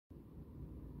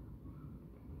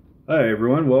Hi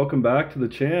everyone, welcome back to the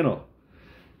channel.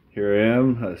 Here I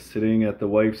am sitting at the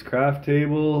wife's craft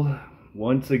table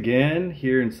once again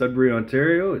here in Sudbury,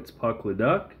 Ontario. It's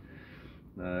Puckleduck.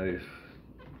 I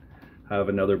have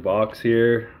another box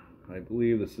here. I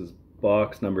believe this is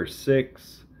box number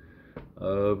 6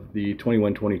 of the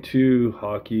 21-22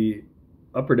 hockey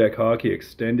Upper Deck Hockey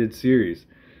Extended Series.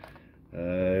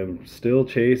 I'm still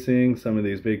chasing some of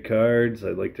these big cards.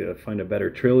 I'd like to find a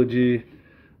better trilogy.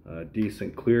 A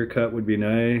decent clear cut would be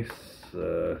nice.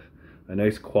 A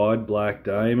nice quad black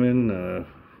diamond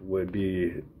would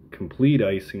be complete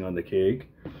icing on the cake.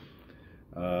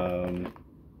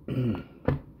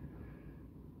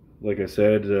 Like I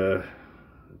said,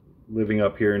 living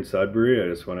up here in Sudbury, I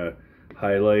just want to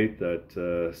highlight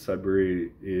that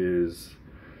Sudbury is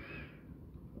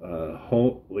the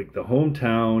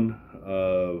hometown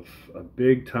of a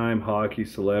big time hockey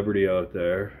celebrity out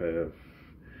there.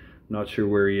 Not sure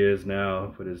where he is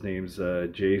now, but his name's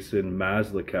Jason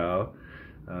Mascot,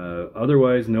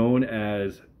 otherwise known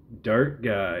as Dart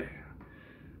Guy.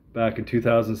 Back in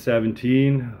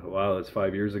 2017, wow, that's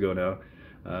 5 years ago now,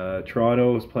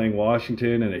 Toronto was playing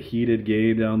Washington in a heated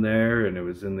game down there, and it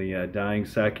was in the dying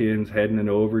seconds, heading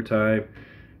into overtime.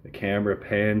 The camera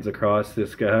pans across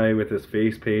this guy with his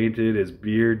face painted, his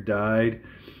beard dyed,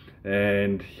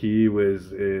 and he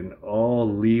was in all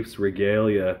Leafs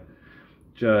regalia,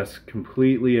 just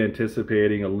completely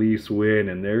anticipating a Leafs win,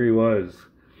 and there he was,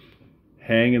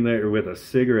 hanging there with a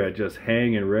cigarette just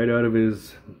hanging right out of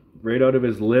his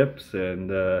lips,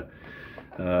 and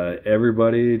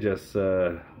everybody just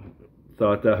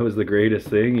thought that was the greatest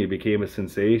thing. He became a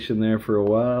sensation there for a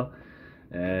while,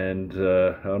 and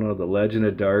I don't know, the legend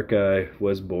of Dart Guy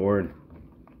was born,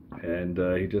 and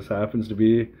he just happens to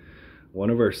be one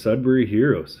of our Sudbury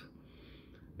heroes.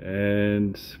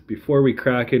 And before we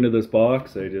crack into this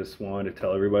box, I just want to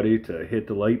tell everybody to hit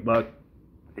the like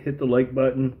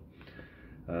button,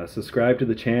 subscribe to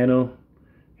the channel,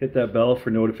 hit that bell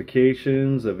for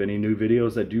notifications of any new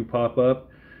videos that do pop up,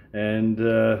 and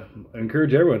I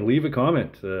encourage everyone, leave a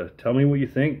comment, tell me what you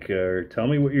think, or tell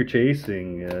me what you're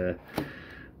chasing.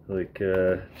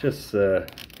 Just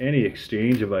any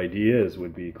exchange of ideas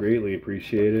would be greatly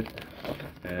appreciated,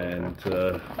 and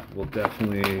we'll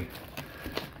definitely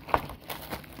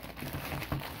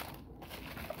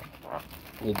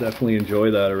enjoy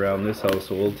that around this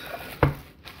household.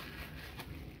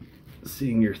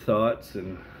 Seeing your thoughts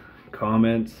and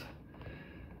comments,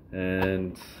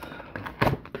 and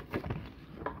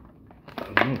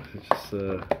I don't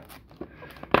know,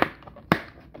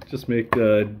 just make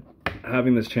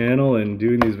having this channel and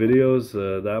doing these videos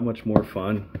that much more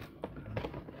fun.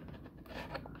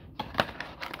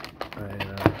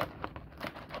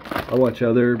 I watch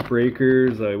other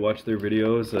breakers, I watch their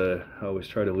videos, I always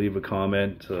try to leave a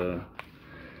comment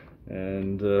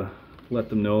and let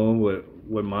them know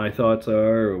what my thoughts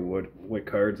are, or what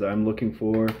cards I'm looking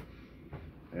for.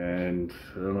 And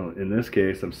I don't know, in this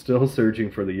case I'm still searching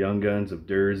for the young guns of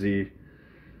Dursey,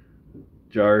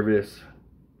 Jarvis,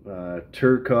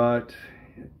 Turcotte,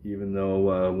 even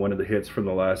though one of the hits from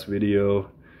the last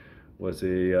video was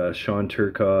a Sean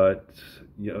Turcotte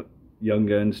Young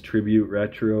Guns Tribute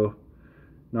Retro.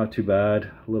 Not too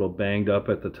bad, a little banged up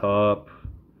at the top.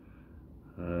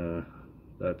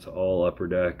 That's all Upper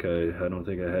Deck. I don't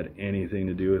think I had anything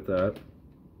to do with that.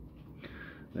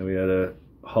 Then we had a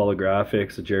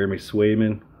holographics of Jeremy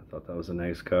Swayman. I thought that was a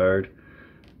nice card,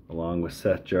 along with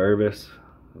Seth Jarvis.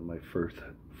 My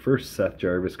first Seth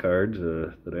Jarvis card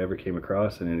that I ever came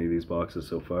across in any of these boxes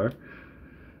so far.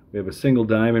 We have a single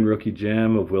diamond rookie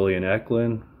gem of William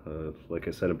Eklund. Like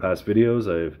I said in past videos,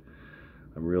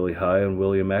 I'm really high on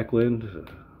William Eklund.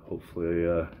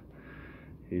 Hopefully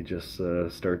he just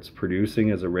starts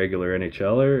producing as a regular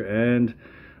NHLer. And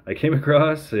I came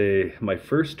across my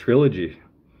first trilogy.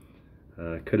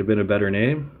 Could have been a better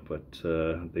name, but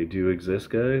they do exist,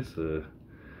 guys. I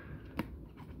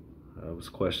was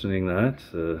questioning that,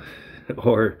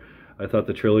 or I thought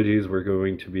the trilogies were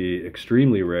going to be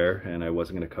extremely rare and I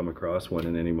wasn't going to come across one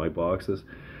in any of my boxes.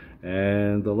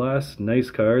 And the last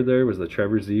nice card there was the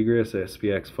Trevor Zegras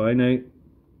SPX Finite.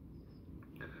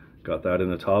 Got that in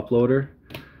the top loader.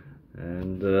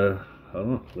 And I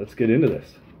don't know, let's get into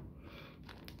this.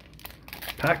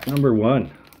 Pack number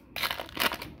 1.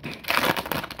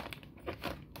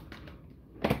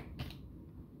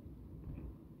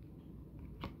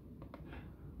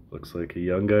 Looks like a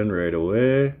young gun right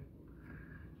away.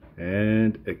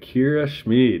 And Akira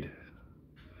Schmid.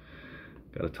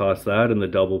 Got to toss that in the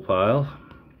double pile.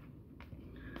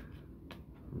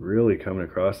 Really coming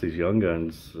across these young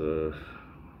guns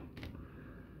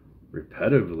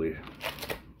repetitively.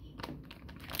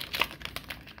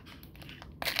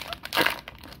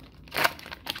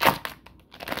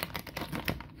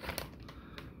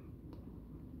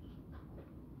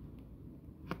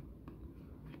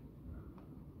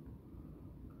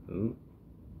 Ooh.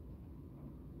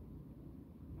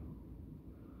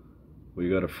 We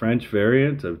got a French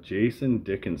variant of Jason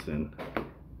Dickinson.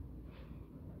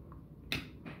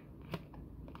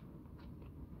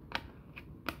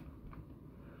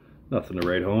 Nothing to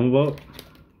write home about.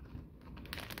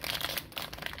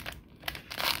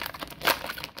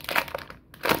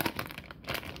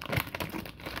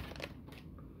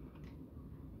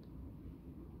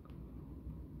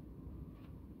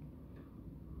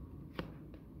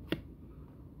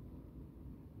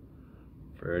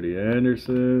 Freddie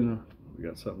Anderson. We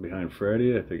got something behind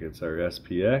Freddie. I think it's our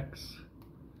SPX.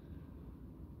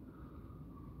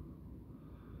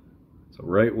 It's a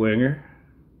right winger.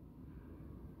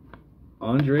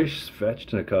 Andrei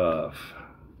Svechnikov.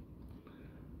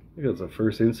 I think it's the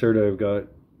first insert I've got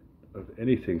of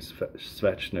anything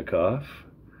Svechnikov.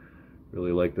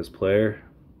 Really like this player.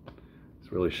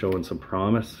 He's really showing some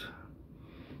promise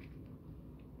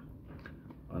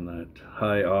on that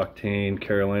high octane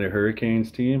Carolina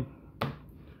Hurricanes team.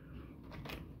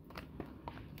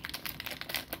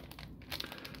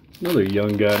 Another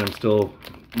young gun I'm still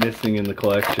missing in the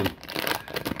collection.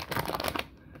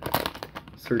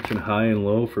 Searching high and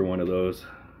low for one of those.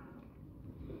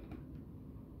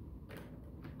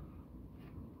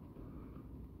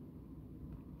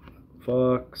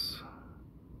 Fox.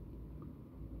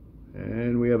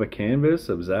 And we have a canvas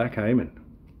of Zach Hyman.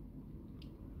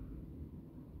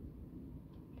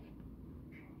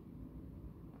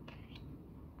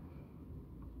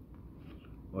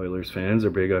 Oilers fans are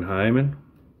big on Hyman.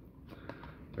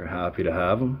 They're happy to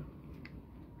have him.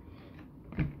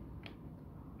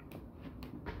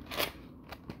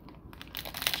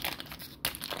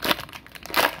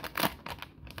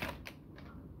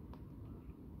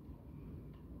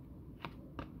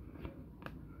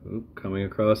 Ooh, coming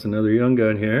across another young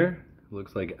gun here.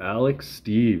 Looks like Alex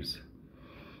Steves.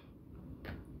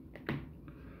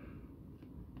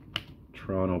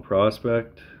 Toronto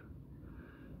prospect.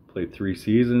 Played 3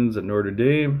 seasons at Notre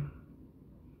Dame.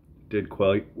 Did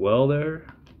quite well there.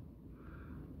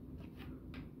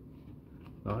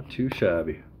 Not too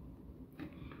shabby.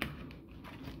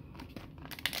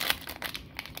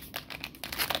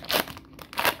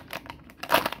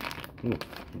 Ooh,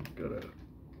 got a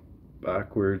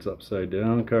backwards upside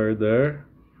down card there.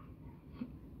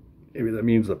 Maybe that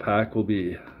means the pack will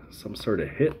be some sort of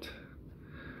hit,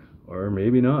 or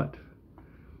maybe not.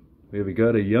 We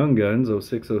got a Young Guns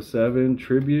 06-07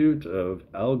 tribute of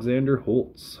Alexander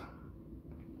Holtz.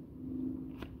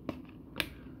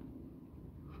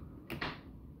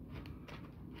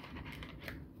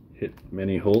 Hit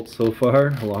many Holtz so far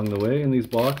along the way in these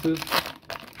boxes.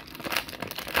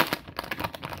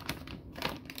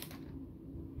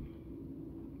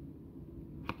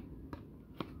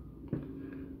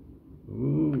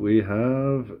 Ooh, we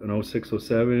have an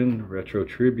 06-07 retro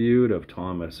tribute of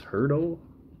Thomas Hertl.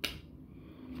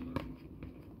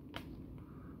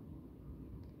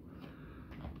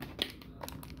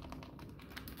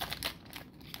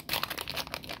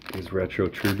 These retro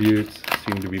tributes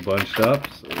seem to be bunched up,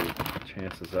 so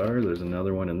chances are there's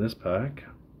another one in this pack.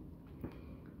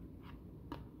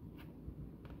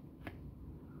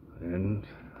 And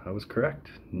I was correct.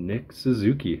 Nick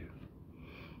Suzuki.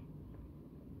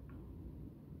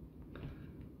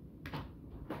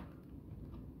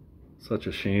 Such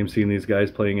a shame seeing these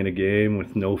guys playing in a game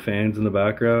with no fans in the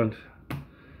background.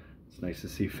 It's nice to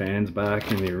see fans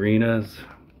back in the arenas.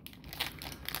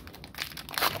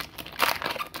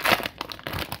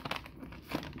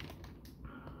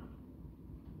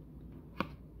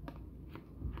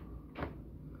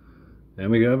 And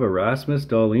we have a Rasmus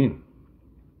Dahlin.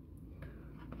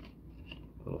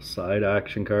 Little side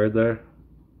action card there.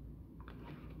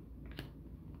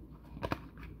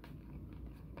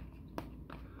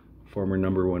 Former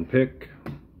 #1 pick.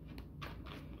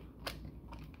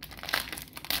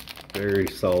 Very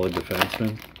solid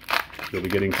defenseman. He'll be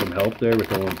getting some help there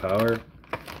with Owen Power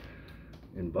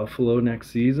in Buffalo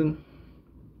next season.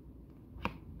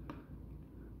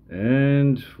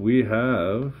 And we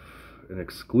have an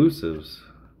exclusives.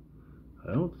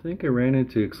 I don't think I ran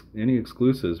into any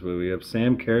exclusives, but we have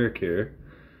Sam Carrick here.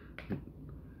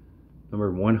 Number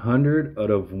 100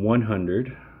 out of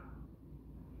 100.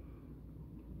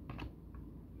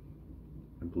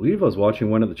 I believe I was watching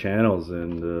one of the channels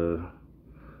and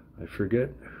I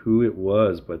forget who it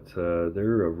was, but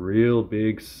they're a real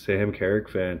big Sam Carrick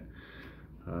fan.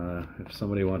 If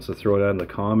somebody wants to throw it out in the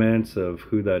comments of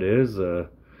who that is,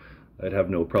 I'd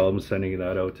have no problem sending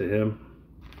that out to him.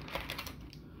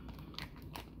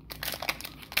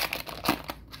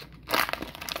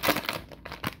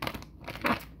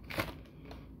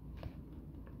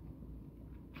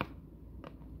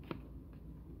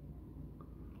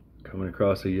 coming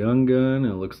across a young gun, and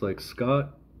it looks like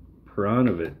Scott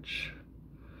Peronovich.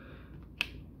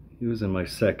 He was in my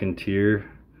second tier.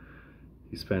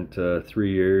 He spent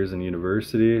 3 years in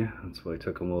university. That's why it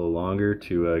took him a little longer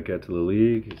to get to the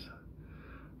league.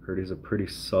 Heard he's a pretty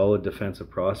solid defensive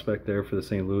prospect there for the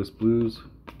St. Louis Blues.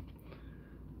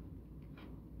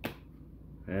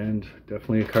 And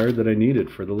definitely a card that I needed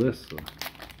for the list, so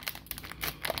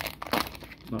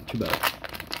not too bad.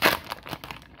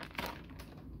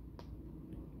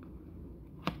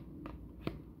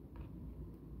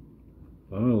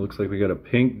 Oh, looks like we got a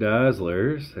pink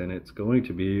Dazzlers, and it's going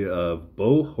to be of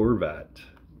Bo Horvat.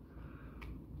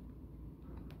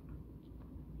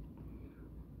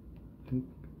 I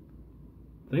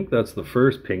think that's the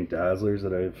first pink Dazzlers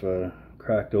that I've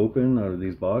cracked open out of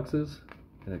these boxes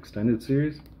in extended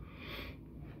series.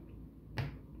 I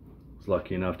was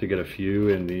lucky enough to get a few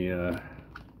in the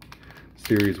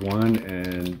Series 1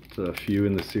 and a few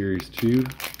in the Series 2.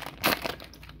 I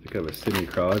think I have a Sidney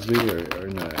Crosby or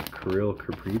in a Kirill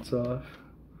Kaprizov.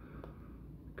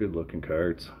 Good looking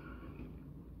cards.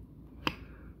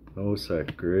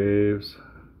 Nosek Graves,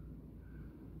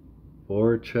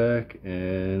 Voracek,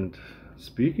 and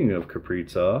speaking of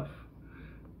Kaprizov,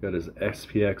 got his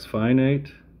SPX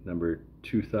Finite, number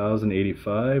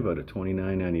 2085 out of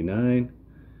 29.99.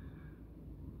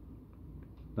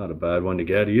 Not a bad one to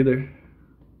get either.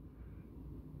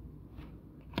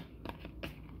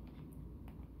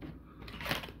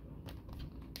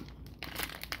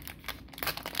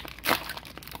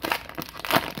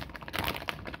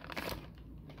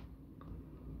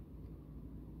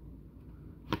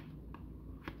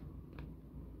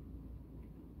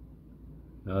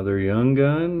 Another young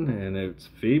gun, and it's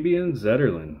Fabian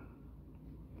Zetterlund.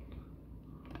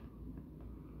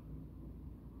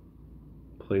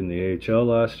 Played in the AHL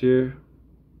last year.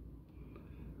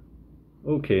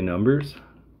 Okay numbers.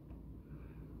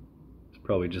 He's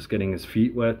probably just getting his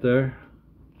feet wet there.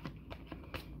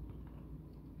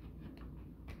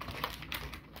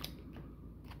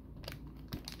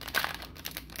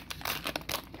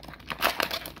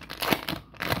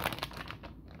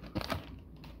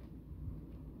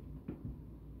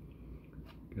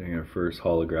 Getting our first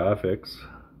holographics.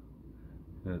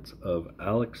 It's of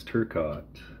Alex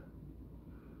Turcotte.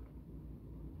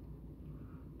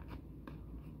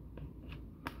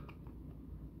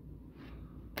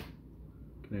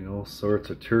 Getting all sorts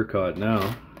of Turcotte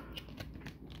now.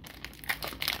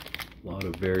 A lot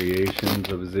of variations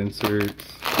of his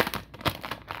inserts.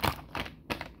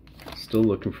 Still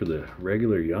looking for the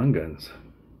regular young guns.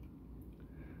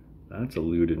 That's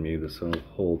eluded me this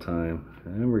whole time.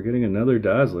 And we're getting another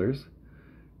Dazzlers.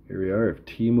 Here we are of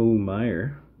Timo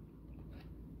Meier.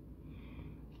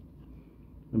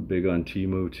 I'm big on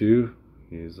Timo too.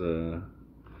 He's had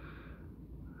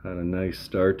a nice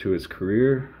start to his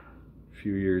career. A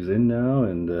few years in now,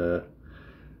 and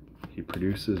he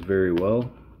produces very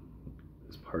well.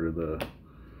 As part of the...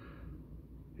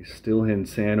 He's still in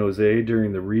San Jose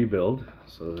during the rebuild,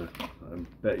 so I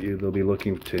bet you they'll be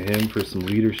looking to him for some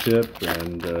leadership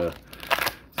and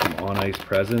some on-ice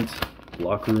presence,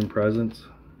 locker room presence.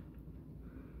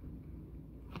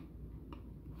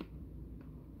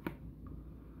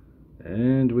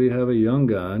 And we have a young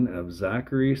gun of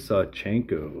Zachary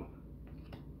Sawchenko.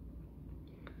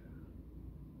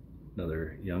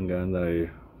 Another young gun that I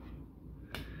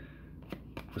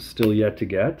was still yet to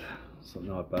get. So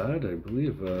not bad. I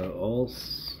believe all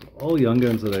young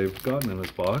guns that I've gotten in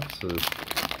this box,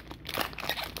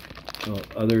 well,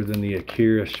 other than the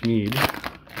Akira Schmid,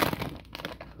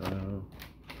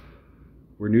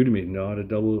 were new to me. Not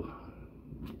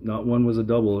one was a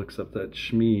double except that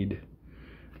Schmid.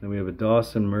 Then we have a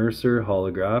Dawson Mercer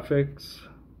holographics,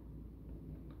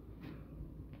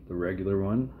 the regular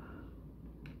one.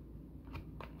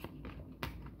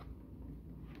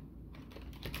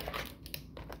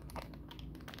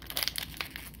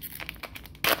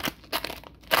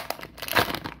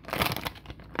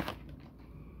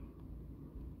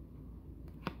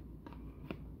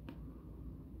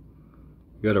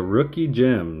 We got a Rookie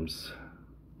Gems.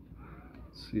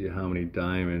 Let's see how many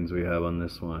diamonds we have on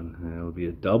this one. And it'll be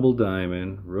a double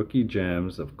diamond Rookie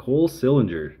Gems of Cole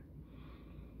Sillinger.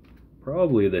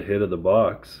 Probably the hit of the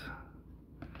box.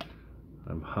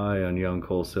 I'm high on young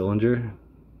Cole Sillinger.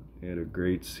 He had a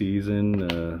great season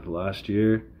last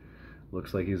year.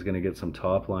 Looks like he's going to get some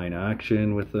top line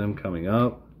action with them coming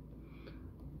up.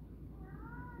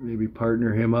 Maybe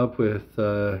partner him up with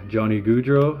Johnny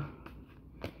Gaudreau.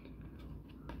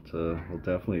 Will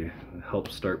definitely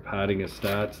help start padding his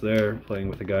stats there, playing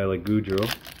with a guy like Gaudreau.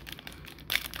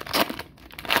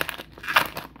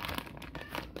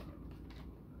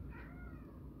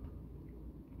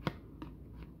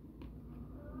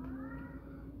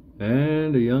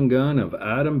 And a young gun of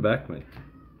Adam Beckman.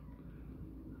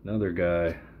 Another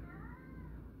guy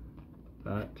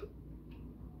that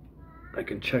I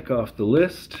can check off the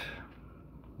list.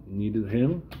 Needed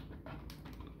him.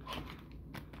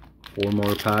 4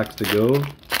 more packs to go.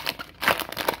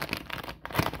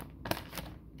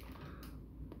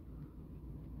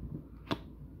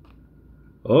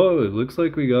 Oh, it looks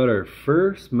like we got our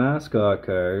first mascot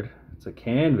card. It's a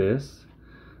canvas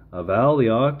of Al the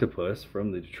Octopus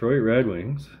from the Detroit Red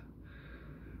Wings.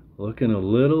 Looking a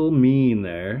little mean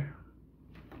there.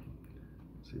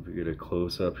 Let's see if we get a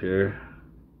close up here.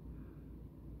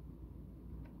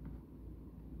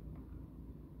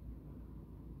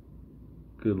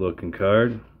 Good looking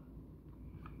card.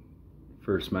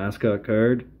 First mascot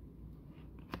card.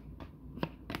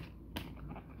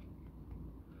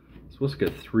 Supposed to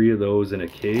get 3 of those in a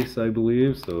case, I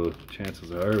believe, so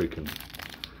chances are we can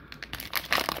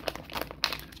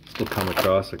still come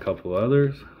across a couple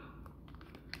others.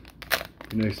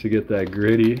 Be nice to get that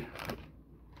Gritty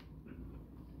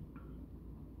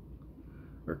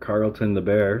or Carlton the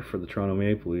Bear for the Toronto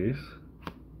Maple Leafs.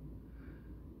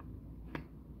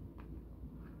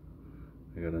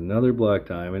 I got another black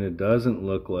diamond. It doesn't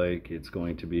look like it's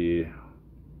going to be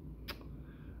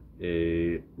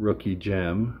a rookie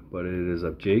gem, but it is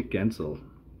of Jake Gensel.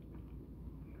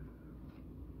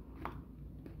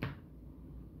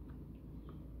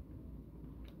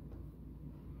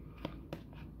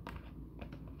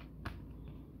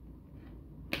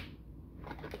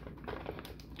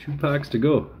 Two packs to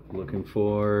go. Looking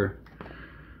for,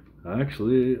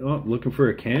 looking for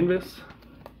a canvas.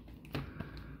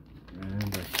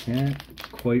 And I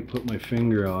can't quite put my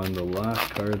finger on the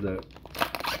last card that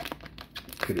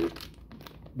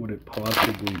would it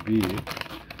possibly be.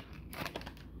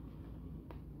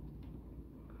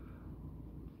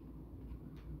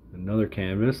 Another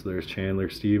canvas. There's Chandler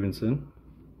Stevenson.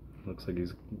 Looks like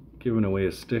he's giving away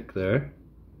a stick there.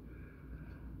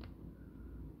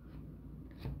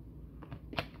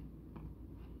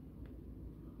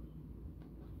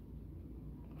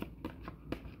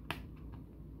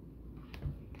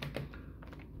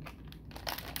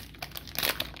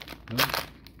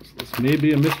 This may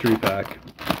be a mystery pack.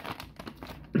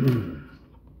 And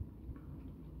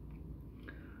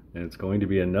it's going to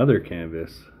be another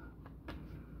canvas.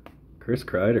 Chris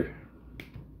Kreider.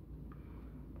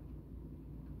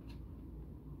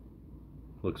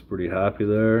 Looks pretty happy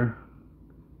there.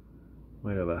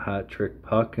 Might have a hat trick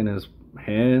puck in his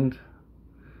hand.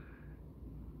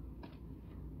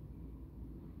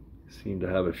 Seemed to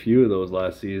have a few of those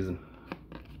last season.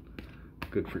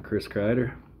 Good for Chris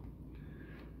Kreider.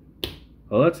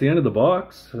 Well, that's the end of the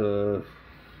box. The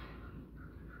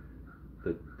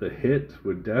hit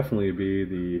would definitely be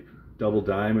the double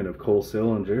diamond of Cole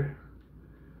Sillinger.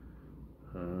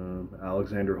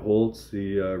 Alexander Holtz,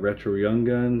 the retro young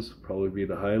guns, probably be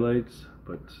the highlights.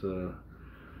 But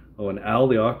oh, and Al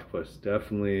the Octopus,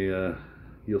 definitely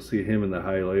you'll see him in the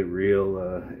highlight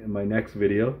reel in my next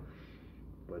video.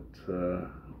 But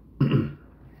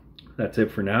that's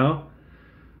it for now.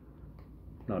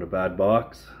 Not a bad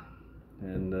box.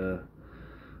 And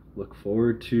look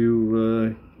forward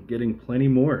to getting plenty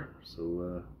more.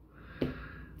 So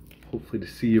hopefully to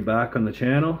see you back on the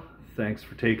channel. Thanks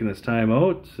for taking this time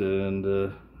out,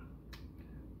 and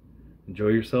enjoy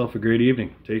yourself a great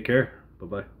evening. Take care.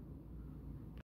 Bye-bye.